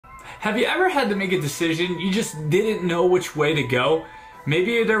Have you ever had to make a decision you just didn't know which way to go?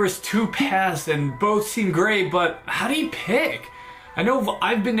 Maybe there was two paths and both seemed great, but how do you pick? I know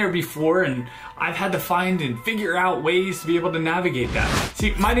I've been there before and I've had to find and figure out ways to be able to navigate that.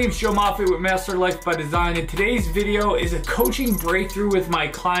 See, my name's Joe Moffett with Master Life by Design, and today's video is a coaching breakthrough with my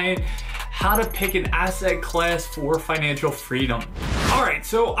client, how to pick an asset class for financial freedom. All right,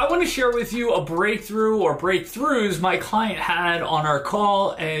 so I want to share with you a breakthrough or breakthroughs my client had on our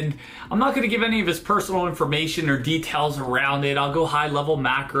call, and I'm not going to give any of his personal information or details around it. I'll go high level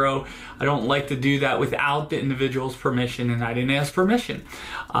macro. I don't like to do that without the individual's permission, and I didn't ask permission.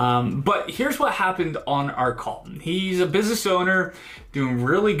 But here's what happened on our call. He's a business owner, doing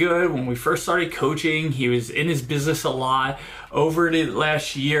really good. When we first started coaching, he was in his business a lot. Over the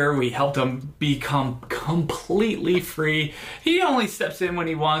last year, we helped him become completely free. He only steps in when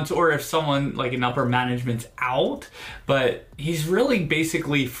he wants, or if someone like an upper management's out, but he's really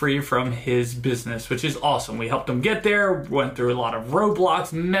basically free from his business, which is awesome. We helped him get there, went through a lot of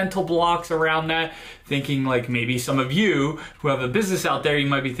roadblocks, mental blocks around that, thinking like maybe some of you who have a business out there, you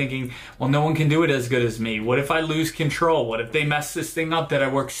might be thinking, well, no one can do it as good as me. What if I lose control? What if they mess this thing up that I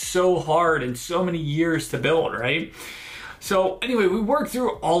worked so hard and so many years to build, right? So anyway, we worked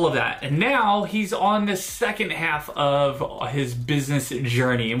through all of that, and now he's on the second half of his business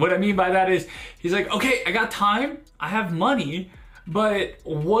journey. And what I mean by that is he's like, okay, I got time, I have money, but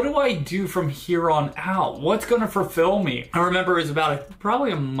what do I do from here on out? What's going to fulfill me? I remember it was about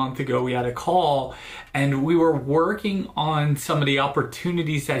probably a month ago, we had a call and we were working on some of the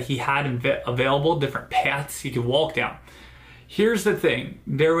opportunities that he had available, different paths he could walk down. Here's the thing,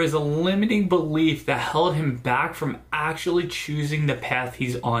 there was a limiting belief that held him back from actually choosing the path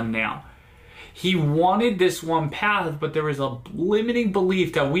he's on now. He wanted this one path, but there was a limiting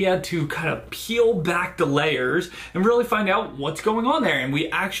belief that we had to kind of peel back the layers and really find out what's going on there. And we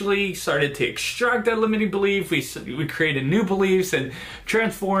actually started to extract that limiting belief. We created new beliefs and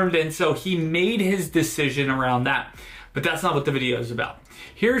transformed. And so he made his decision around that. But that's not what the video is about.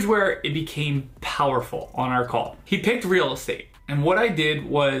 Here's where it became powerful on our call. He picked real estate. And what I did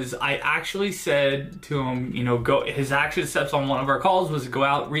was I actually said to him, his action steps on one of our calls was to go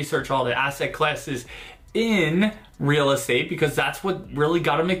out, research all the asset classes in real estate, because that's what really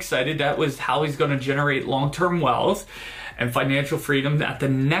got him excited. That was how he's going to generate long-term wealth and financial freedom at the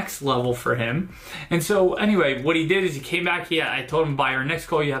next level for him. And so anyway, what he did is he came back. I told him by our next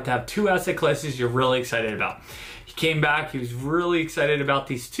call, you have to have 2 asset classes you're really excited about. He came back, he was really excited about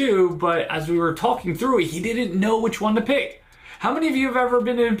these 2, but as we were talking through it, he didn't know which one to pick. How many of you have ever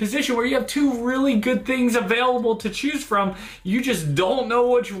been in a position where you have 2 really good things available to choose from, you just don't know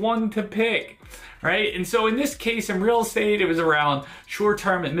which one to pick, right? And so in this case, in real estate, it was around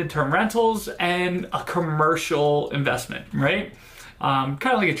short-term and midterm rentals and a commercial investment, right? Kind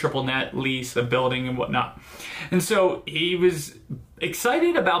of like a triple net lease, a building and whatnot. And so he was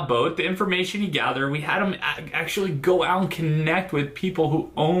excited about both. The information he gathered, we had him actually go out and connect with people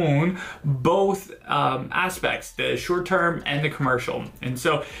who own both aspects, the short-term and the commercial. And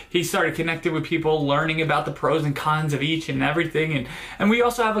so he started connecting with people, learning about the pros and cons of each and everything. And we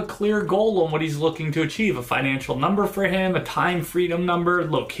also have a clear goal on what he's looking to achieve, a financial number for him, a time freedom number,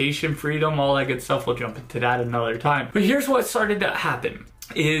 location freedom, all that good stuff. We'll jump into that another time. But here's what started to happen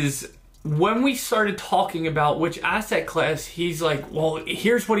is when we started talking about which asset class, he's like, well,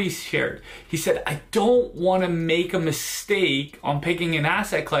 here's what he shared. He said, I don't want to make a mistake on picking an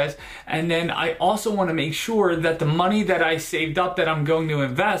asset class. And then I also want to make sure that the money that I saved up that I'm going to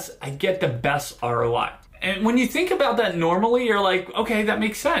invest, I get the best ROI. And when you think about that normally, you're like, okay, that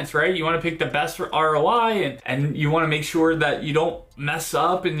makes sense, right? You want to pick the best ROI and you want to make sure that you don't mess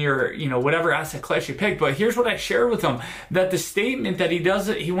up in your, whatever asset class you pick. But here's what I shared with him, that the statement that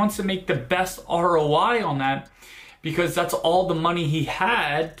he wants to make the best ROI on that because that's all the money he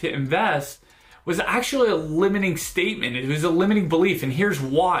had to invest was actually a limiting statement. It was a limiting belief, and here's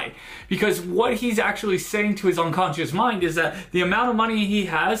why. Because what he's actually saying to his unconscious mind is that the amount of money he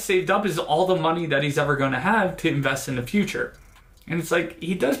has saved up is all the money that he's ever going to have to invest in the future. And it's like,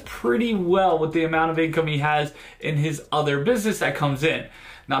 he does pretty well with the amount of income he has in his other business that comes in.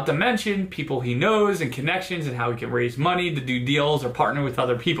 Not to mention people he knows and connections and how he can raise money to do deals or partner with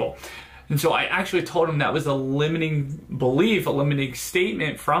other people. And so I actually told him that was a limiting belief, a limiting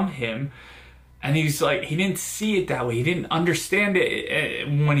statement from him. And he's like, he didn't see it that way. He didn't understand it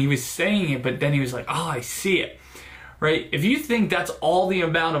when he was saying it, but then he was like, oh, I see it, right? If you think that's all the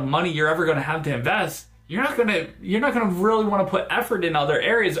amount of money you're ever going to have to invest, you're not going to really want to put effort in other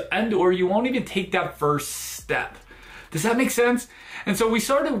areas, and or you won't even take that first step. Does that make sense? And so we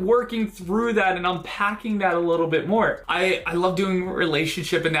started working through that and unpacking that a little bit more. I love doing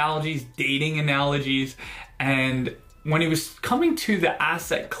relationship analogies, dating analogies, and when he was coming to the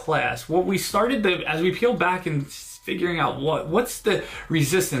asset class, what we started to, as we peel back and figuring out what's the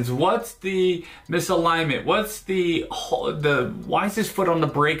resistance, what's the misalignment, what's the why is his foot on the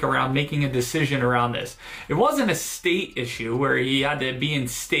brake around making a decision around this? It wasn't a state issue where he had to be in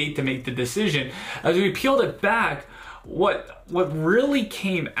state to make the decision. As we peeled it back, what really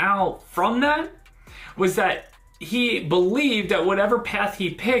came out from that was that he believed that whatever path he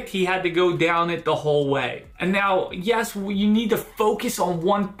picked, he had to go down it the whole way. And now, yes, you need to focus on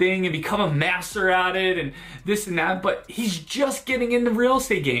one thing and become a master at it and this and that, but he's just getting in the real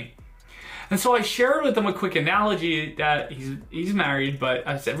estate game. And so I shared with him a quick analogy that he's married, but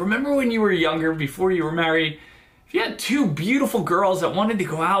I said, remember when you were younger, before you were married, if you had two beautiful girls that wanted to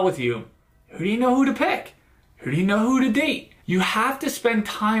go out with you, who do you know who to pick? Who do you know who to date? You have to spend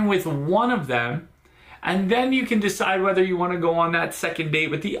time with one of them, and then you can decide whether you want to go on that second date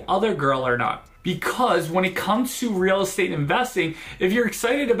with the other girl or not. Because when it comes to real estate investing, if you're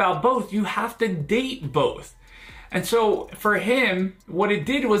excited about both, you have to date both. And so for him, what it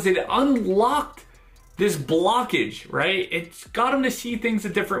did was it unlocked this blockage, right? It's got him to see things a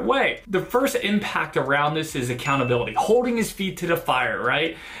different way. The first impact around this is accountability, holding his feet to the fire,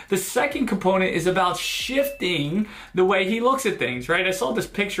 right? The second component is about shifting the way he looks at things, right? I saw this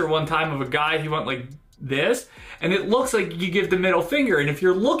picture one time of a guy, he went like this, and it looks like you give the middle finger. And if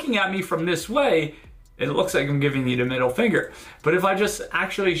you're looking at me from this way, it looks like I'm giving you the middle finger. But if I just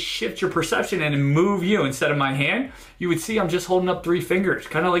actually shift your perception and move you instead of my hand, you would see I'm just holding up 3 fingers,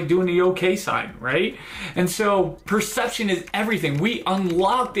 kind of like doing the okay sign, right? And so perception is everything. We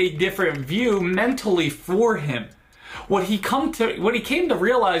unlocked a different view mentally for him. What he came to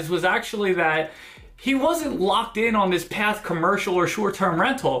realize was actually that he wasn't locked in on this path, commercial or short-term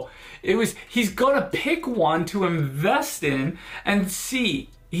rental. It was, he's gonna pick one to invest in and see.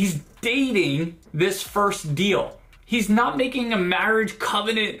 He's dating this first deal. He's not making a marriage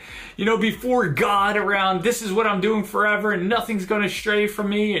covenant, before God around this is what I'm doing forever and nothing's gonna stray from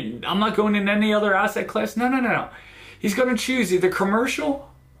me and I'm not going in any other asset class. No. He's gonna choose either commercial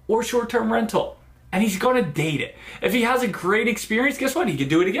or short-term rental. And he's gonna date it. If he has a great experience, guess what? He could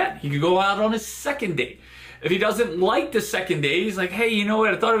do it again. He could go out on his second date. If he doesn't like the second date, he's like, hey, you know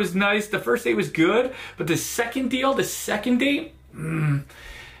what? I thought it was nice. The first date was good, but the second date,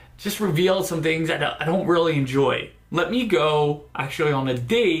 just revealed some things that I don't really enjoy. Let me go actually on a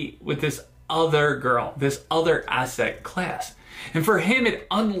date with this other girl, this other asset class. And for him, it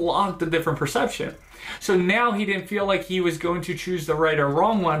unlocked a different perception. So now he didn't feel like he was going to choose the right or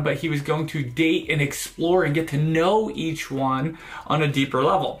wrong one, but he was going to date and explore and get to know each one on a deeper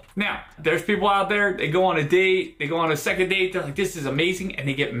level. Now, there's people out there, they go on a date, they go on a second date, they're like, this is amazing, and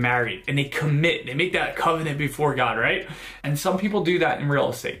they get married, and they commit, they make that covenant before God, right? And some people do that in real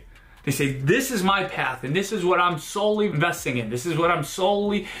estate. They say, this is my path, and this is what I'm solely investing in. This is what I'm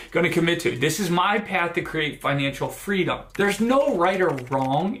solely going to commit to. This is my path to create financial freedom. There's no right or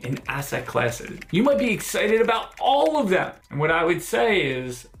wrong in asset classes. You might be excited about all of them. And what I would say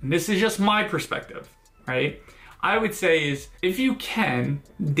is, and this is just my perspective, right? I would say is, if you can,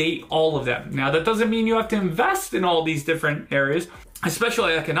 date all of them. Now, that doesn't mean you have to invest in all these different areas.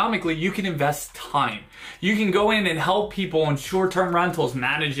 Especially economically, you can invest time. You can go in and help people in short-term rentals,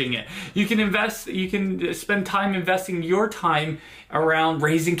 managing it. You can spend time investing your time around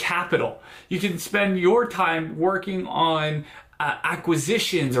raising capital. You can spend your time working on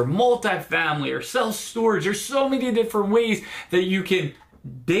acquisitions or multifamily or self-storage. There's so many different ways that you can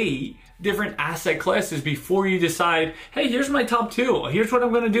date different asset classes before you decide, hey, here's my top 2. Here's what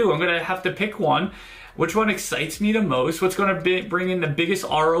I'm gonna do. I'm gonna have to pick one. Which one excites me the most? What's going to bring in the biggest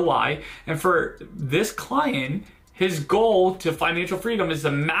ROI? And for this client, his goal to financial freedom is to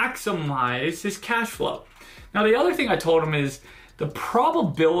maximize his cash flow. Now, the other thing I told him is the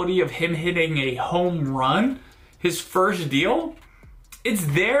probability of him hitting a home run, his first deal, it's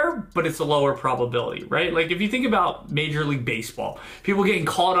there, but it's a lower probability, right? Like if you think about Major League Baseball, people getting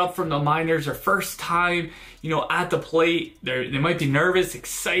called up from the minors, their first time, at the plate, they might be nervous,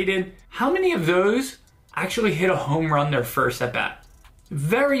 excited. How many of those actually hit a home run their first at bat?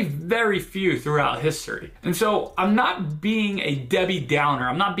 Very, very few throughout history. And so I'm not being a Debbie Downer.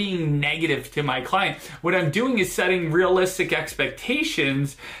 I'm not being negative to my client. What I'm doing is setting realistic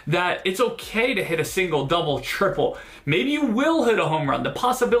expectations that it's okay to hit a single, double, triple. Maybe you will hit a home run. The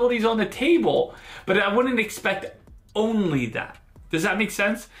possibility's on the table, but I wouldn't expect only that. Does that make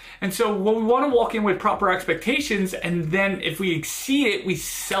sense? And so we want to walk in with proper expectations, and then if we exceed it, we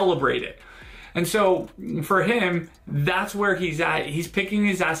celebrate it. And so for him, that's where he's at. He's picking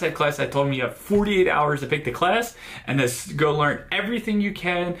his asset class. I told him you have 48 hours to pick the class and to go learn everything you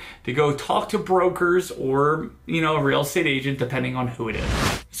can, to go talk to brokers or, a real estate agent, depending on who it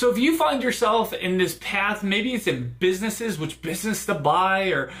is. So if you find yourself in this path, maybe it's in businesses, which business to buy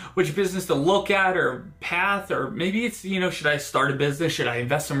or which business to look at or path, or maybe it's, should I start a business? Should I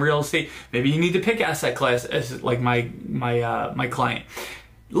invest in real estate? Maybe you need to pick asset class as like my client.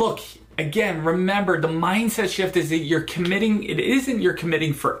 Look, again, remember the mindset shift is that you're committing. It isn't you're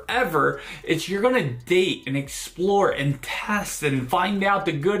committing forever. It's you're going to date and explore and test and find out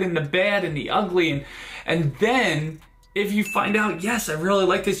the good and the bad and the ugly. And then if you find out, yes, I really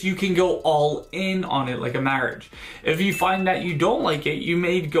like this, you can go all in on it like a marriage. If you find that you don't like it, you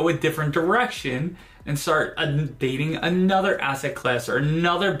may go a different direction and start dating another asset class or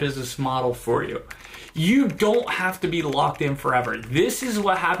another business model for you. You don't have to be locked in forever. This is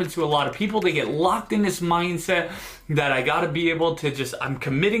what happens to a lot of people. They get locked in this mindset that I gotta be able to I'm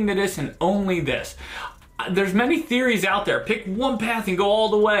committing to this and only this. There's many theories out there. Pick one path and go all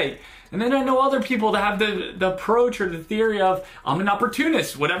the way. And then I know other people that have the approach or the theory of, I'm an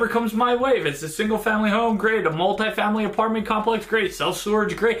opportunist. Whatever comes my way. If it's a single family home, great. A multi-family apartment complex, great.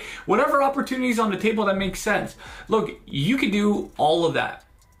 Self-storage, great. Whatever opportunities on the table that makes sense. Look, you can do all of that.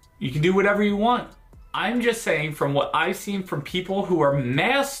 You can do whatever you want. I'm just saying from what I've seen from people who are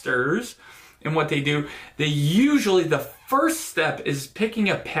masters in what they do, they usually, the first step is picking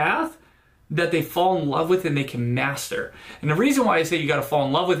a path that they fall in love with and they can master. And the reason why I say you gotta fall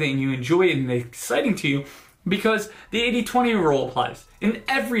in love with it and you enjoy it and it's exciting to you, because the 80-20 rule applies in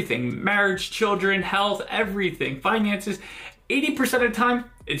everything. Marriage, children, health, everything, finances. 80% of the time,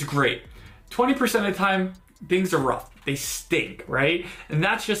 it's great. 20% of the time, things are rough. They stink, right? And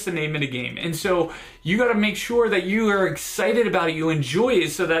that's just the name of the game. And so you got to make sure that you are excited about it, you enjoy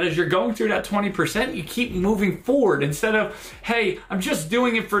it, so that as you're going through that 20%, you keep moving forward instead of, hey, I'm just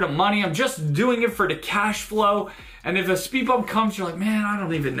doing it for the money. I'm just doing it for the cash flow. And if a speed bump comes, you're like, man, I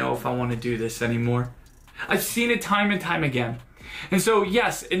don't even know if I want to do this anymore. I've seen it time and time again. And so,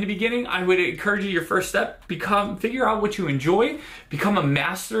 yes, in the beginning, I would encourage you, your first step, figure out what you enjoy, become a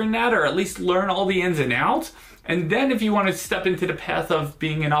master in that, or at least learn all the ins and outs. And then if you want to step into the path of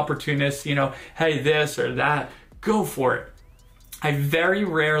being an opportunist, hey, this or that, go for it. I very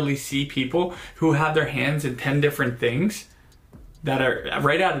rarely see people who have their hands in 10 different things that are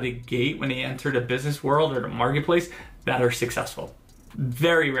right out of the gate when they enter the business world or the marketplace that are successful.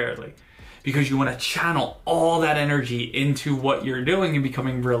 Very rarely. Because you want to channel all that energy into what you're doing and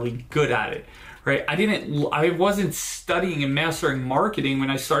becoming really good at it, right? I wasn't studying and mastering marketing when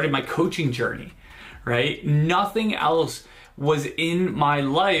I started my coaching journey, right? Nothing else was in my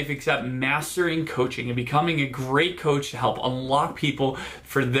life except mastering coaching and becoming a great coach to help unlock people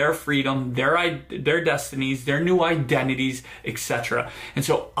for their freedom, their destinies, their new identities, etc. And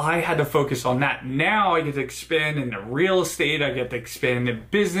so I had to focus on that. Now I get to expand into real estate, I get to expand in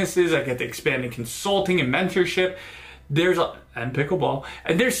businesses, I get to expand in consulting and mentorship. And pickleball.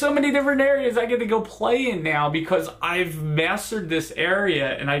 And there's so many different areas I get to go play in now because I've mastered this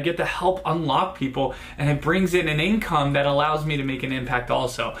area and I get to help unlock people, and it brings in an income that allows me to make an impact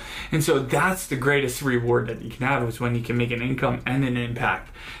also. And so that's the greatest reward that you can have, is when you can make an income and an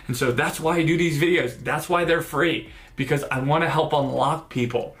impact. And so that's why I do these videos. That's why they're free, because I want to help unlock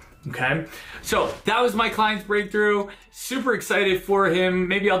people. Okay, so that was my client's breakthrough. Super excited for him.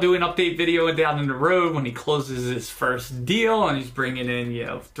 Maybe I'll do an update video down in the road when he closes his first deal and he's bringing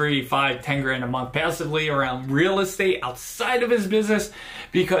in, 3, 5, 10 grand a month passively around real estate outside of his business,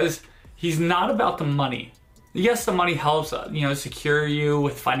 because he's not about the money. Yes, the money helps, secure you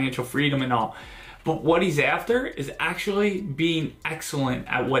with financial freedom and all. But what he's after is actually being excellent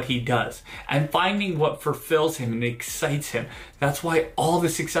at what he does and finding what fulfills him and excites him. That's why all the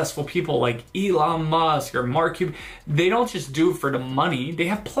successful people like Elon Musk or Mark Cuban, they don't just do it for the money. They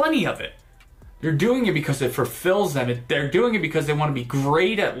have plenty of it. They're doing it because it fulfills them. They're doing it because they want to be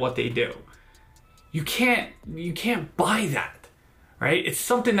great at what they do. You can't buy that, right? It's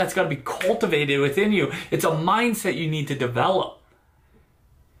something that's got to be cultivated within you. It's a mindset you need to develop.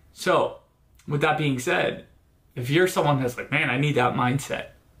 So, with that being said, if you're someone that's like, man, I need that mindset.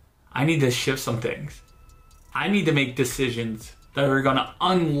 I need to shift some things. I need to make decisions that are going to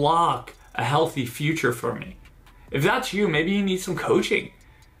unlock a healthy future for me. If that's you, maybe you need some coaching.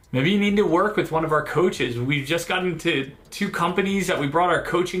 Maybe you need to work with one of our coaches. We've just gotten into 2 companies that we brought our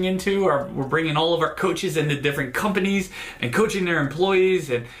coaching into. We're bringing all of our coaches into different companies and coaching their employees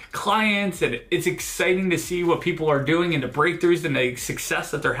and clients. And it's exciting to see what people are doing and the breakthroughs and the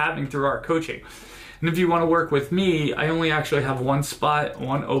success that they're having through our coaching. And if you want to work with me, I only actually have one spot,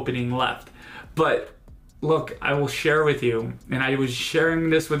 one opening left. But look, I will share with you, and I was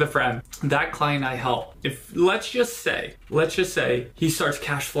sharing this with a friend, that client I help. If let's just say he starts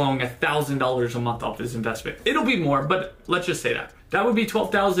cash flowing $1,000 a month off his investment. It'll be more, but let's just say that. That would be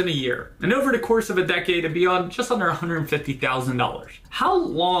 $12,000 a year. And over the course of a decade, it'd be on just under $150,000. How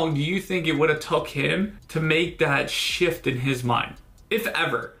long do you think it would have took him to make that shift in his mind, if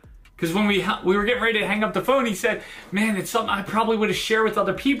ever? Because when we were getting ready to hang up the phone, he said, man, it's something I probably would have shared with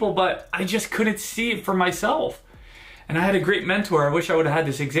other people, but I just couldn't see it for myself. And I had a great mentor. I wish I would have had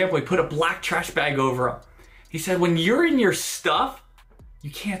this example. He put a black trash bag over him. He said, when you're in your stuff,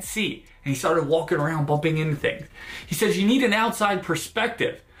 you can't see. And he started walking around bumping into things. He says, you need an outside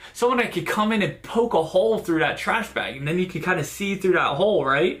perspective. Someone that could come in and poke a hole through that trash bag, and then you could kind of see through that hole,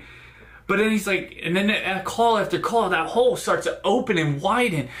 right? But then he's like, and then call after call, that hole starts to open and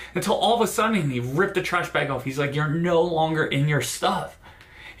widen until all of a sudden he ripped the trash bag off. He's like, you're no longer in your stuff.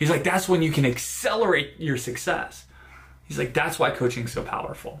 He's like, that's when you can accelerate your success. He's like, that's why coaching is so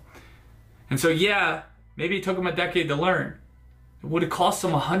powerful. And so, yeah, maybe it took him a decade to learn. It would have cost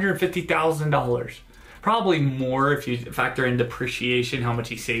him $150,000. Probably more if you factor in depreciation, how much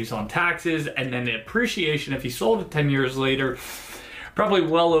he saves on taxes, and then the appreciation if he sold it 10 years later. Probably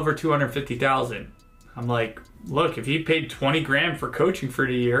well over $250,000. I'm like, look, if he paid 20 grand for coaching for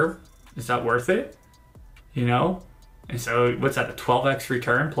the year, is that worth it? You know? And so what's that, a 12x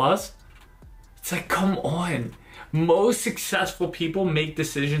return plus? It's like, come on. Most successful people make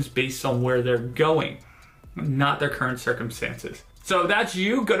decisions based on where they're going, not their current circumstances. So that's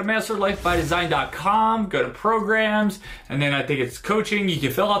you. Go to masterlifebydesign.com, go to programs, and then I think it's coaching. You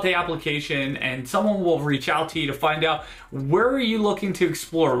can fill out the application and someone will reach out to you to find out, where are you looking to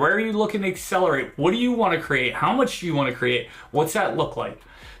explore? Where are you looking to accelerate? What do you want to create? How much do you want to create? What's that look like?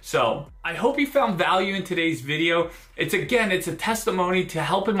 So I hope you found value in today's video. It's a testimony to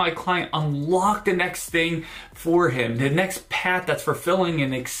helping my client unlock the next thing for him, the next path that's fulfilling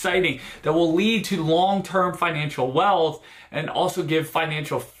and exciting, that will lead to long-term financial wealth and also give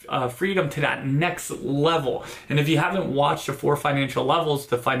financial freedom to that next level. And if you haven't watched the 4 financial levels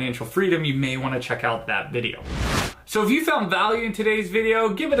to financial freedom, you may want to check out that video. So if you found value in today's video,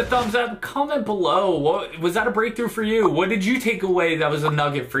 give it a thumbs up, comment below. Was that a breakthrough for you? What did you take away that was a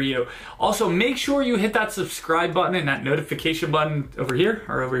nugget for you? Also, make sure you hit that subscribe button and that notification button over here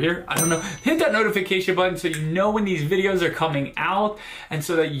or over here. I don't know. Hit that notification button so you know when these videos are coming out and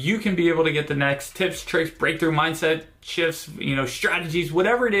so that you can be able to get the next tips, tricks, breakthrough mindset shifts, strategies,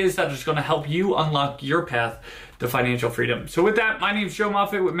 whatever it is that is going to help you unlock your path to financial freedom. So with that, my name is Joe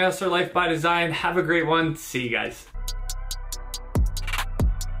Moffitt with Master Life by Design. Have a great one. See you guys.